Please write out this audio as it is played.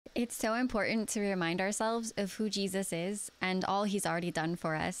It's so important to remind ourselves of who Jesus is and all he's already done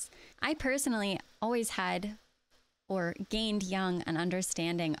for us. I personally always had or gained young an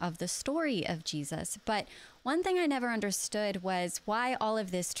understanding of the story of Jesus, but one thing I never understood was why all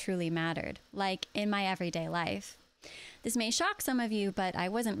of this truly mattered, like in my everyday life. This may shock some of you, but I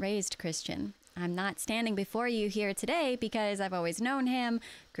wasn't raised Christian. I'm not standing before you here today because I've always known him,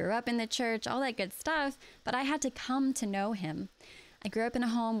 grew up in the church, all that good stuff, but I had to come to know him. I grew up in a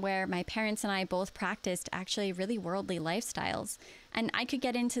home where my parents and I both practiced actually really worldly lifestyles. And I could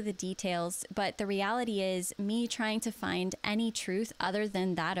get into the details, but the reality is me trying to find any truth other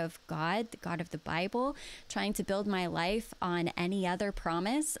than that of God, the God of the Bible, trying to build my life on any other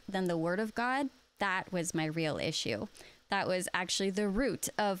promise than the Word of God, that was my real issue. That was actually the root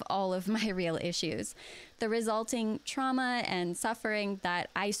of all of my real issues. The resulting trauma and suffering that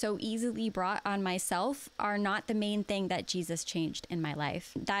I so easily brought on myself are not the main thing that Jesus changed in my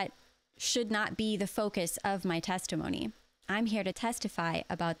life. That should not be the focus of my testimony. I'm here to testify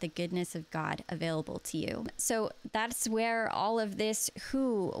about the goodness of God available to you. So that's where all of this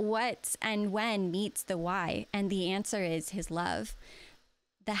who, what, and when meets the why. And the answer is his love.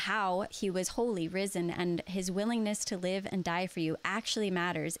 The how, he was holy, risen, and his willingness to live and die for you actually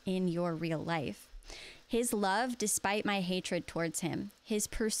matters in your real life. His love despite my hatred towards him, his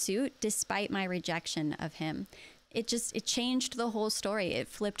pursuit despite my rejection of him. It changed the whole story. It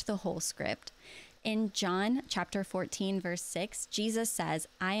flipped the whole script. In John chapter 14, verse 6, Jesus says,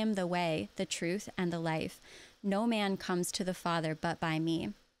 "I am the way, the truth, and the life. No man comes to the Father but by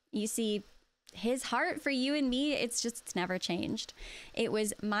me." You see, his heart for you and me, it's never changed. It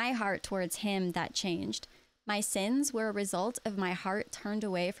was my heart towards him that changed. My sins were a result of my heart turned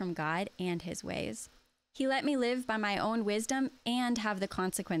away from God and his ways. He let me live by my own wisdom and have the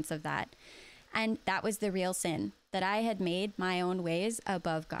consequence of that. And that was the real sin, that I had made my own ways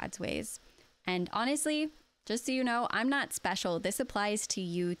above God's ways. And honestly, just so you know, I'm not special. This applies to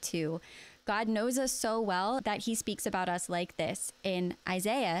you too. God knows us so well that he speaks about us like this. In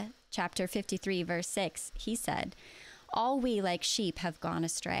Isaiah chapter 53, verse 6, he said, "All we like sheep have gone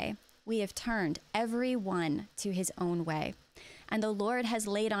astray. We have turned every one to his own way. And the Lord has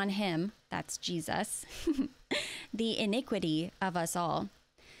laid on him," that's Jesus, "the iniquity of us all."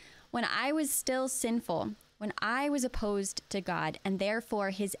 When I was still sinful, when I was opposed to God and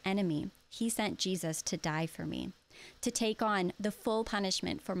therefore his enemy, he sent Jesus to die for me, to take on the full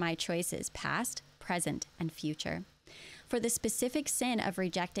punishment for my choices, past, present, and future, for the specific sin of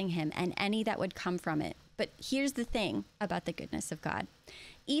rejecting him and any that would come from it. But here's the thing about the goodness of God.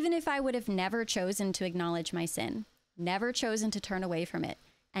 Even if I would have never chosen to acknowledge my sin, never chosen to turn away from it,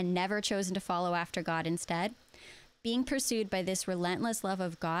 and never chosen to follow after God instead, being pursued by this relentless love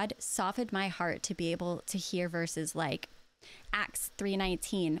of God softened my heart to be able to hear verses like Acts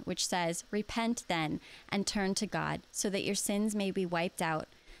 3:19, which says, "Repent then and turn to God so that your sins may be wiped out,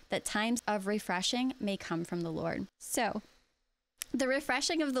 that times of refreshing may come from the Lord." So, the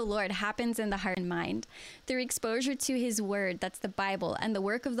refreshing of the Lord happens in the heart and mind through exposure to his word, that's the Bible, and the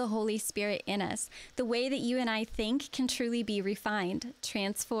work of the Holy Spirit in us. The way that you and I think can truly be refined,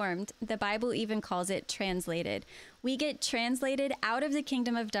 transformed. The Bible even calls it translated. We get translated out of the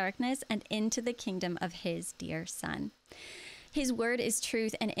kingdom of darkness and into the kingdom of his dear Son. His word is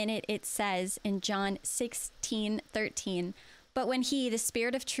truth, and in it it says in John 16:13, "But when he, the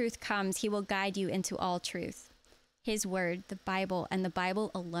Spirit of truth, comes, he will guide you into all truth." His word, the Bible, and the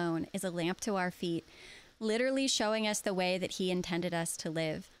Bible alone is a lamp to our feet, literally showing us the way that he intended us to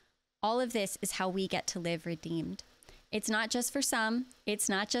live. All of this is how we get to live redeemed. It's not just for some. It's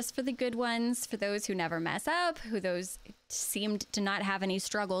not just for the good ones, for those who never mess up, who those seemed to not have any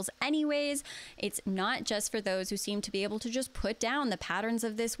struggles anyways. It's not just for those who seem to be able to just put down the patterns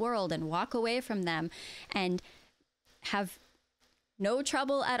of this world and walk away from them and have no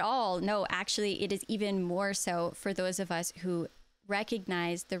trouble at all. No, actually, it is even more so for those of us who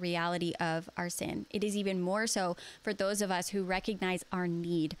recognize the reality of our sin. It is even more so for those of us who recognize our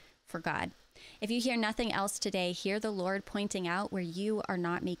need for God. If you hear nothing else today, hear the Lord pointing out where you are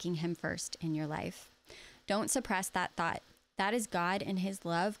not making him first in your life. Don't suppress that thought. That is God in his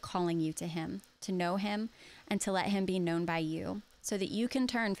love calling you to him, to know him, and to let him be known by you, so that you can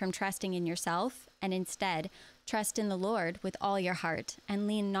turn from trusting in yourself and instead trust in the Lord with all your heart and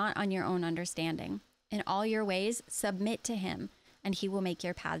lean not on your own understanding. In all your ways, submit to him, and he will make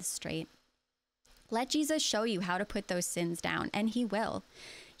your paths straight. Let Jesus show you how to put those sins down, and he will.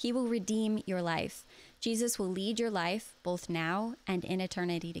 He will redeem your life. Jesus will lead your life both now and in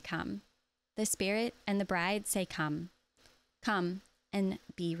eternity to come. The Spirit and the bride say, "Come. Come and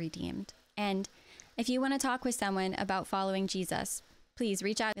be redeemed." And if you want to talk with someone about following Jesus, please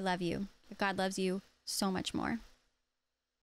reach out. I love you. God loves you so much more.